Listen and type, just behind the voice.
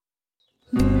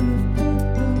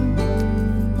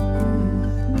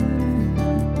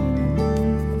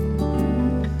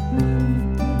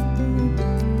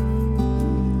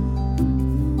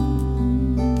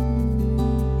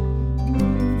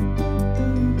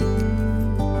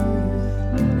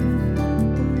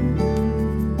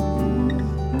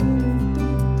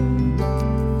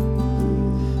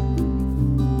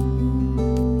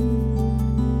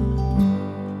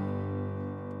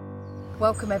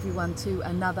welcome everyone to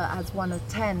another As One of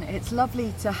 10. It's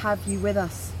lovely to have you with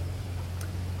us.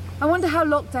 I wonder how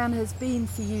lockdown has been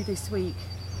for you this week,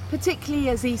 particularly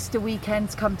as Easter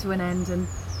weekends come to an end and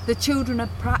the children are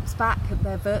perhaps back at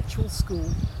their virtual school.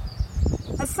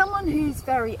 As someone who's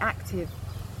very active,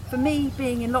 for me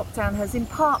being in lockdown has in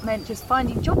part meant just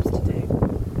finding jobs to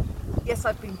do. Yes,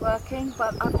 I've been working,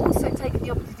 but I've also taken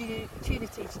the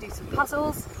opportunity to do some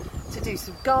puzzles, to do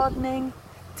some gardening,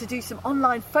 to do some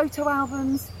online photo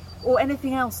albums or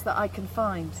anything else that I can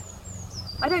find.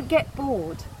 I don't get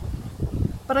bored,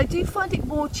 but I do find it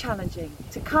more challenging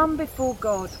to come before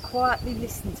God, quietly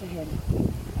listen to him,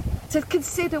 to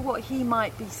consider what he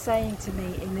might be saying to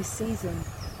me in this season,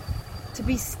 to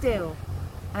be still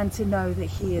and to know that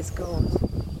he is God.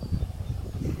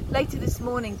 Later this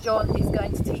morning, John is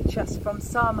going to teach us from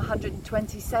Psalm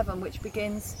 127, which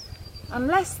begins,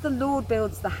 "Unless the Lord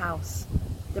builds the house,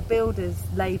 the builders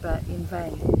labour in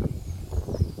vain."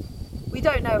 We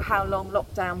don't know how long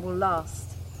lockdown will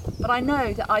last, but I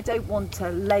know that I don't want to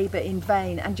labour in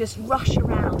vain and just rush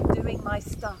around doing my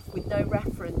stuff with no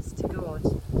reference to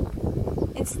God.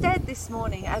 Instead, this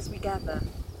morning as we gather,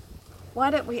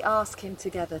 why don't we ask him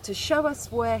together to show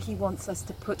us where he wants us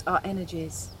to put our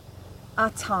energies,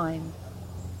 our time,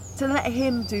 to let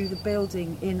him do the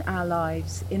building in our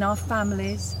lives, in our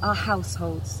families, our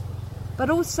households, but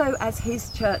also as his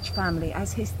church family,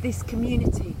 as this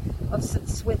community of St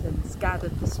Swithun's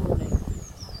gathered this morning.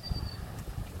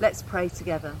 Let's pray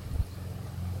together.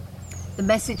 The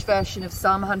Message version of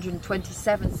Psalm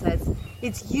 127 says,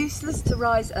 "It's useless to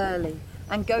rise early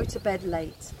and go to bed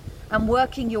late and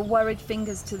working your worried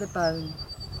fingers to the bone.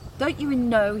 Don't you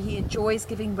know he enjoys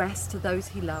giving rest to those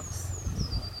he loves?"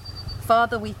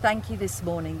 Father, we thank you this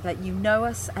morning that you know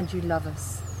us and you love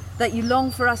us, that you long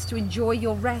for us to enjoy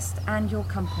your rest and your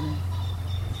company.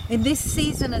 In this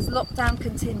season as lockdown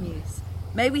continues,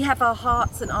 may we have our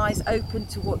hearts and eyes open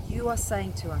to what you are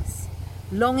saying to us,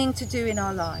 longing to do in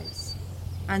our lives,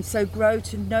 and so grow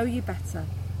to know you better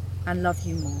and love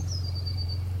you more.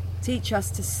 Teach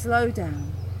us to slow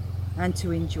down and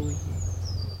to enjoy you.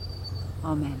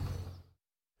 Amen.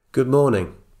 Good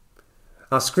morning.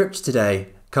 Our scripture today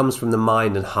comes from the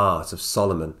mind and heart of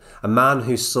Solomon, a man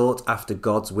who sought after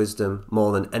God's wisdom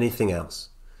more than anything else.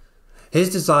 His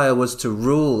desire was to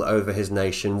rule over his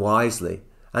nation wisely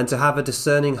and to have a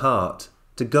discerning heart,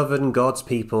 to govern God's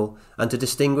people and to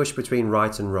distinguish between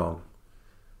right and wrong.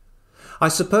 I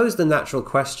suppose the natural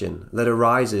question that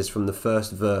arises from the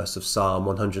first verse of Psalm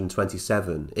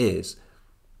 127 is,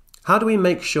 how do we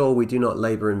make sure we do not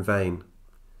labour in vain?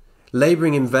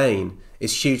 Labouring in vain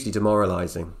is hugely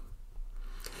demoralising.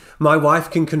 My wife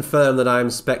can confirm that I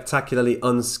am spectacularly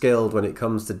unskilled when it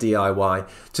comes to DIY,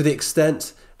 to the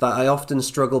extent that I often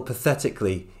struggle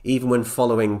pathetically even when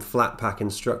following flat pack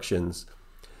instructions.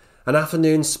 An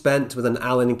afternoon spent with an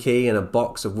Allen key and a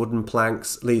box of wooden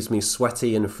planks leaves me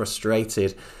sweaty and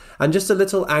frustrated, and just a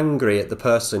little angry at the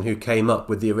person who came up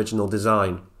with the original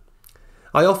design.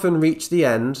 I often reach the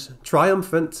end,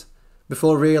 triumphant,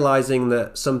 before realising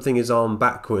that something is on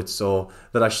backwards or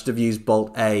that I should have used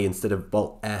bolt A instead of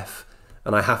bolt F,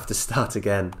 and I have to start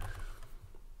again.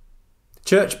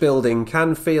 Church building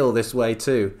can feel this way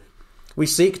too. We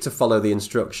seek to follow the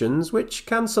instructions, which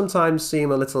can sometimes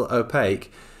seem a little opaque,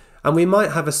 and we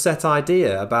might have a set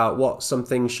idea about what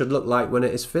something should look like when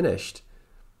it is finished.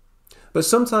 But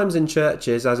sometimes in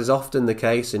churches, as is often the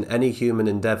case in any human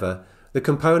endeavour, the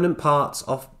component parts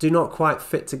do not quite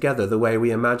fit together the way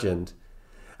we imagined,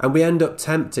 and we end up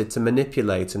tempted to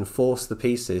manipulate and force the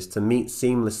pieces to meet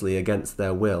seamlessly against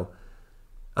their will.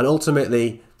 And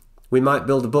ultimately, we might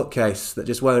build a bookcase that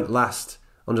just won't last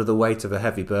under the weight of a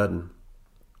heavy burden.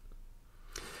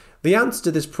 The answer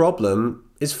to this problem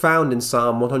is found in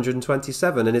Psalm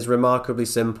 127 and is remarkably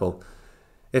simple.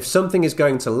 If something is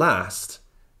going to last,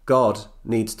 God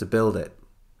needs to build it.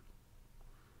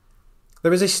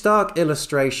 There is a stark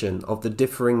illustration of the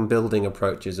differing building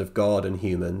approaches of God and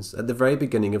humans at the very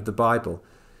beginning of the Bible.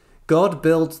 God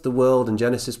builds the world in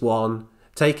Genesis 1,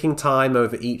 taking time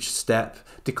over each step,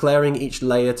 declaring each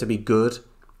layer to be good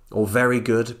or very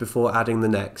good before adding the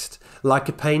next, like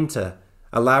a painter,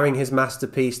 allowing his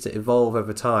masterpiece to evolve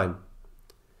over time.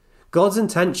 God's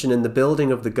intention in the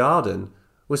building of the garden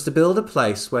was to build a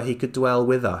place where he could dwell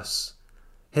with us.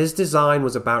 His design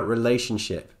was about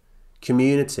relationship,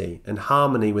 community and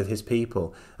harmony with his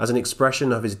people as an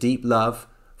expression of his deep love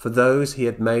for those he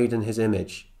had made in his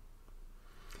image.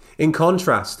 In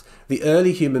contrast, the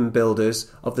early human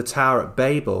builders of the Tower at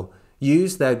Babel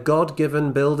used their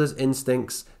God-given builders'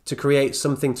 instincts to create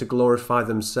something to glorify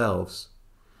themselves.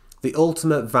 the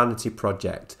ultimate vanity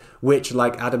project, which,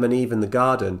 like Adam and Eve in the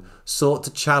garden, sought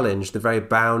to challenge the very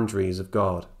boundaries of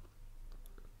God.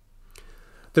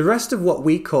 The rest of what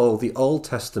we call the Old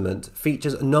Testament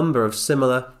features a number of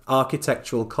similar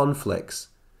architectural conflicts.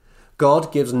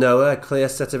 God gives Noah a clear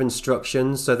set of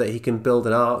instructions so that he can build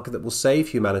an ark that will save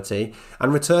humanity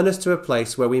and return us to a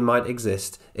place where we might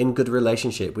exist in good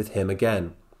relationship with him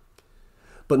again.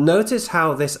 But notice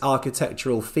how this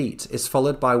architectural feat is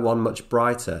followed by one much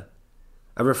brighter,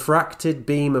 a refracted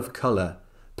beam of colour,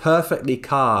 perfectly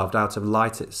carved out of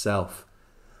light itself,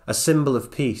 a symbol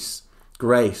of peace,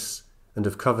 grace, and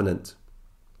of covenant.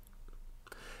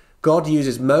 God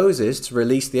uses Moses to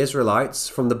release the Israelites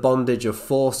from the bondage of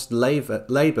forced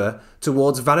labour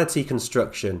towards vanity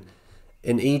construction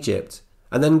in Egypt,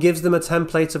 and then gives them a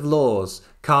template of laws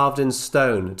carved in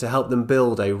stone to help them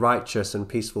build a righteous and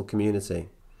peaceful community.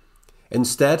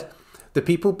 Instead, the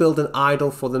people build an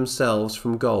idol for themselves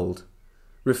from gold,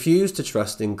 refuse to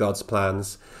trust in God's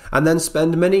plans, and then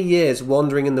spend many years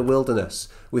wandering in the wilderness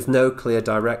with no clear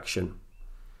direction.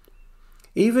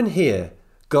 Even here,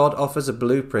 God offers a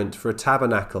blueprint for a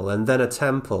tabernacle and then a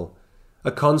temple,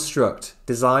 a construct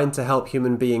designed to help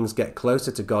human beings get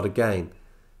closer to God again,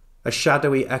 a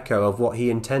shadowy echo of what he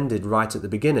intended right at the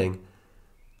beginning,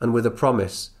 and with a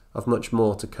promise of much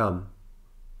more to come.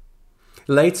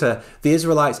 Later, the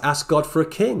Israelites ask God for a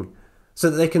king, so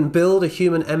that they can build a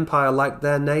human empire like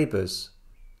their neighbours,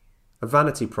 a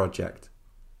vanity project.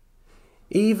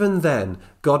 Even then,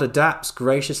 God adapts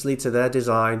graciously to their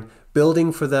design,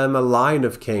 building for them a line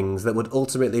of kings that would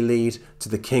ultimately lead to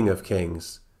the King of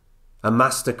Kings, a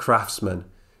master craftsman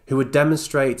who would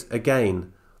demonstrate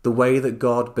again the way that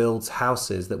God builds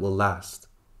houses that will last.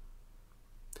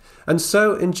 And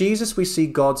so in Jesus we see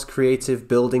God's creative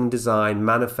building design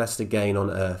manifest again on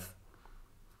earth.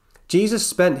 Jesus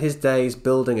spent his days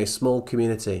building a small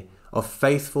community of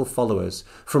faithful followers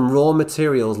from raw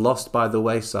materials lost by the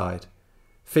wayside,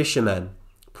 fishermen,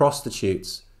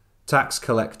 prostitutes, tax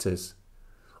collectors,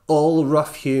 all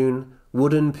rough-hewn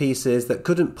wooden pieces that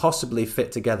couldn't possibly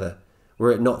fit together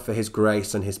were it not for his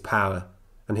grace and his power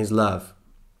and his love.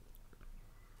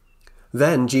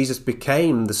 Then Jesus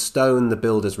became the stone the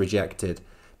builders rejected,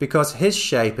 because his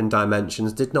shape and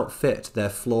dimensions did not fit their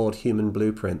flawed human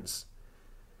blueprints.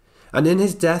 And in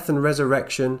his death and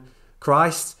resurrection,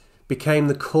 Christ became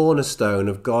the cornerstone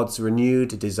of God's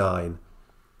renewed design,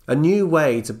 a new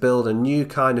way to build a new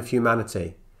kind of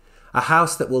humanity, a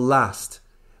house that will last,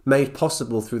 made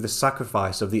possible through the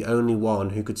sacrifice of the only one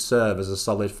who could serve as a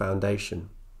solid foundation.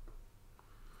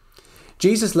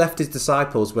 Jesus left his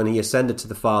disciples when he ascended to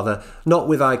the Father, not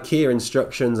with IKEA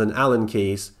instructions and Allen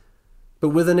keys, but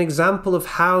with an example of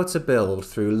how to build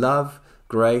through love,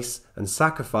 grace, and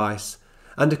sacrifice,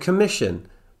 and a commission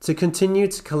to continue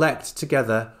to collect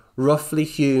together roughly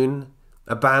hewn,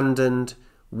 abandoned,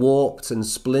 warped and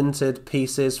splintered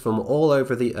pieces from all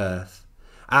over the earth,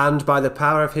 and by the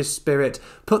power of his Spirit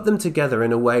put them together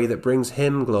in a way that brings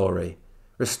him glory,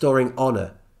 restoring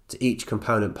honour to each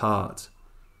component part.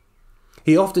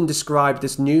 He often described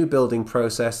this new building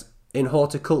process in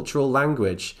horticultural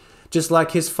language, just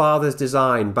like his Father's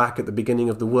design back at the beginning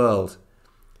of the world.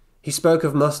 He spoke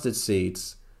of mustard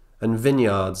seeds and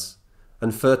vineyards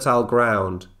and fertile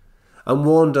ground, and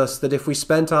warned us that if we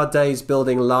spent our days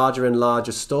building larger and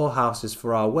larger storehouses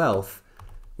for our wealth,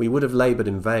 we would have laboured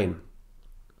in vain.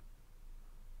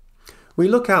 We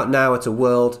look out now at a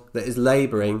world that is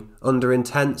labouring under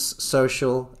intense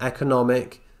social,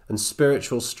 economic and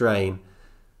spiritual strain,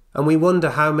 and we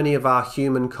wonder how many of our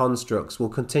human constructs will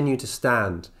continue to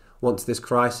stand once this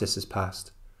crisis has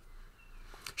passed.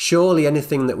 Surely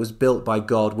anything that was built by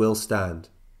God will stand,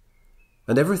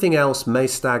 and everything else may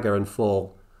stagger and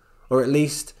fall, or at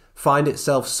least find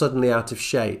itself suddenly out of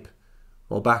shape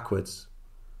or backwards.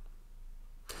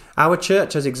 Our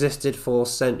church has existed for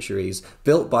centuries,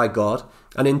 built by God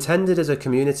and intended as a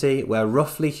community where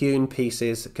roughly hewn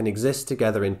pieces can exist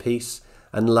together in peace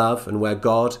and love, and where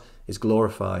God is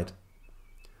glorified.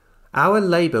 Our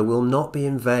labour will not be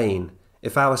in vain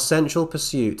if our central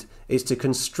pursuit is to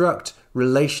construct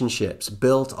relationships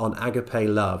built on agape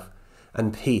love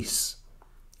and peace,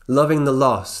 loving the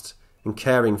lost and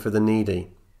caring for the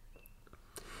needy.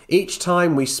 Each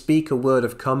time we speak a word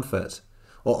of comfort,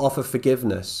 or offer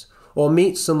forgiveness, or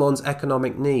meet someone's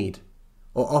economic need,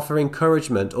 or offer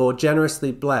encouragement, or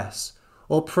generously bless,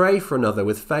 or pray for another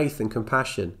with faith and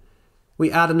compassion,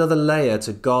 we add another layer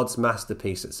to God's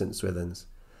masterpiece at St. Swithin's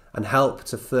and help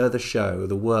to further show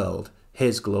the world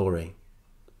his glory.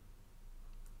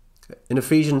 In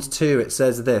Ephesians 2 it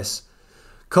says this: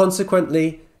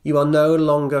 "Consequently, You are no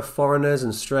longer foreigners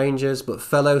and strangers, but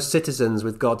fellow citizens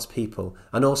with God's people,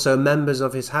 and also members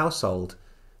of his household,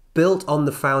 built on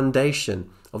the foundation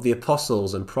of the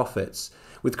apostles and prophets,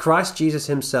 with Christ Jesus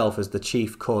himself as the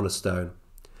chief cornerstone.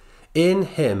 In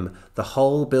him the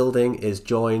whole building is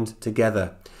joined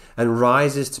together and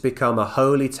rises to become a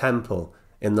holy temple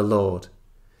in the Lord.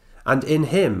 And in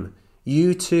him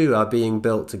you too are being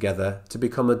built together to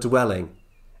become a dwelling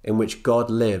in which God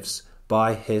lives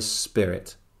by his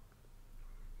Spirit.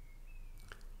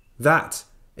 That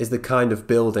is the kind of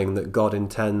building that God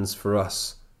intends for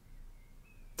us.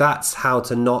 That's how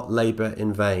to not labour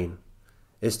in vain,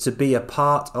 is to be a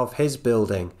part of his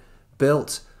building,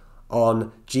 built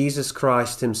on Jesus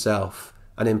Christ himself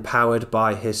and empowered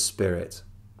by his Spirit.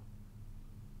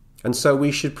 And so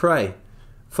we should pray,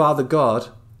 Father God,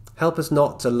 help us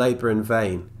not to labour in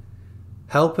vain.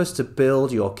 Help us to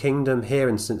build your kingdom here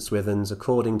in St Swithin's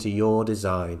according to your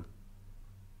design.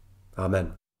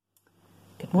 Amen.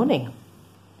 Good morning.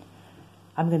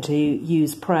 I'm going to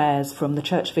use prayers from the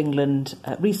Church of England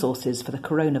resources for the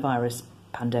coronavirus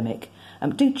pandemic.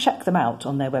 Do check them out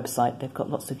on their website. They've got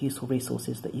lots of useful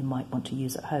resources that you might want to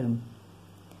use at home.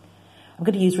 I'm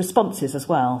going to use responses as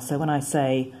well. So when I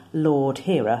say, Lord,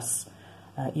 hear us,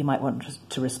 you might want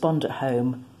to respond at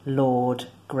home, Lord,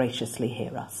 graciously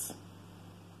hear us.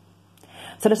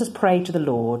 So let us pray to the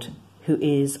Lord, who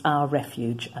is our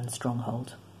refuge and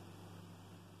stronghold.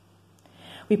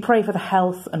 We pray for the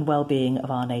health and well-being of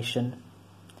our nation,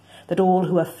 that all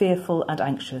who are fearful and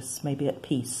anxious may be at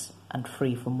peace and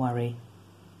free from worry.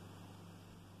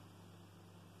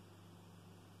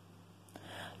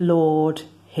 Lord,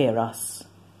 hear us.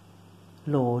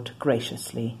 Lord,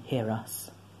 graciously hear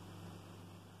us.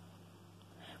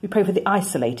 We pray for the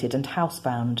isolated and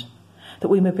housebound, that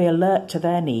we may be alert to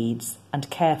their needs and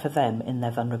care for them in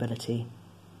their vulnerability.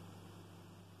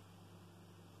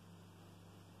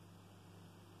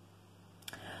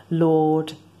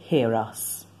 Lord, hear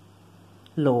us.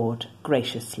 Lord,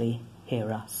 graciously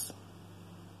hear us.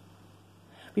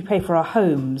 We pray for our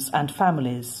homes and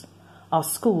families, our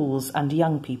schools and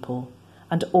young people,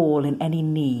 and all in any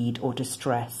need or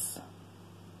distress.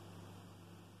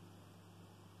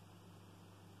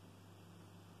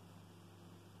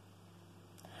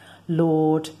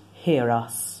 Lord, hear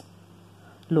us.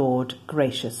 Lord,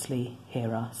 graciously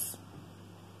hear us.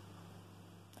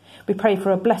 We pray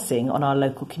for a blessing on our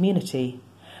local community,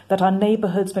 that our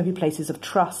neighbourhoods may be places of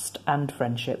trust and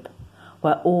friendship,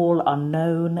 where all are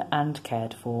known and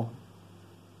cared for.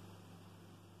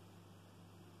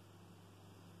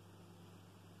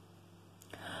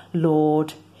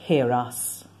 Lord, hear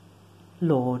us.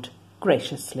 Lord,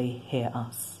 graciously hear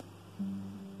us.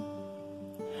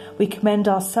 We commend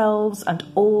ourselves and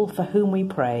all for whom we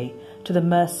pray to the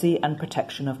mercy and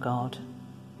protection of God.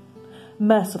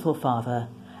 Merciful Father,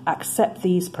 accept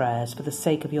these prayers for the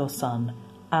sake of your Son,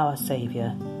 our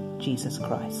Saviour, Jesus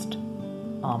Christ.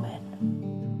 Amen.